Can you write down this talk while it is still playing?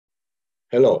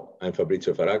Hello, I'm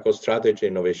Fabrizio Faraco, Strategy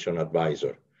Innovation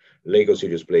Advisor, Lego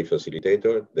Serious Play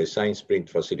Facilitator, Design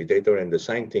Sprint Facilitator, and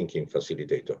Design Thinking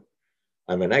Facilitator.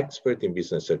 I'm an expert in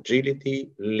business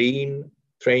agility, lean,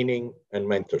 training, and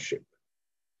mentorship.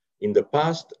 In the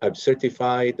past, I've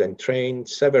certified and trained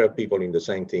several people in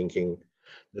design thinking.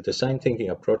 The design thinking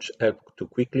approach helps to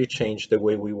quickly change the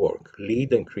way we work,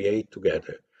 lead, and create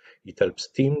together. It helps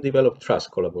teams develop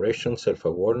trust, collaboration,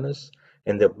 self-awareness,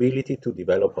 and the ability to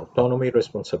develop autonomy,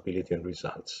 responsibility, and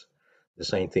results.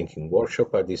 Design thinking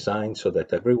workshops are designed so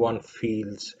that everyone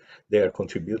feels they are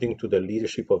contributing to the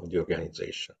leadership of the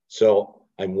organization. So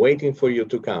I'm waiting for you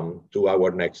to come to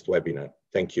our next webinar.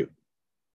 Thank you.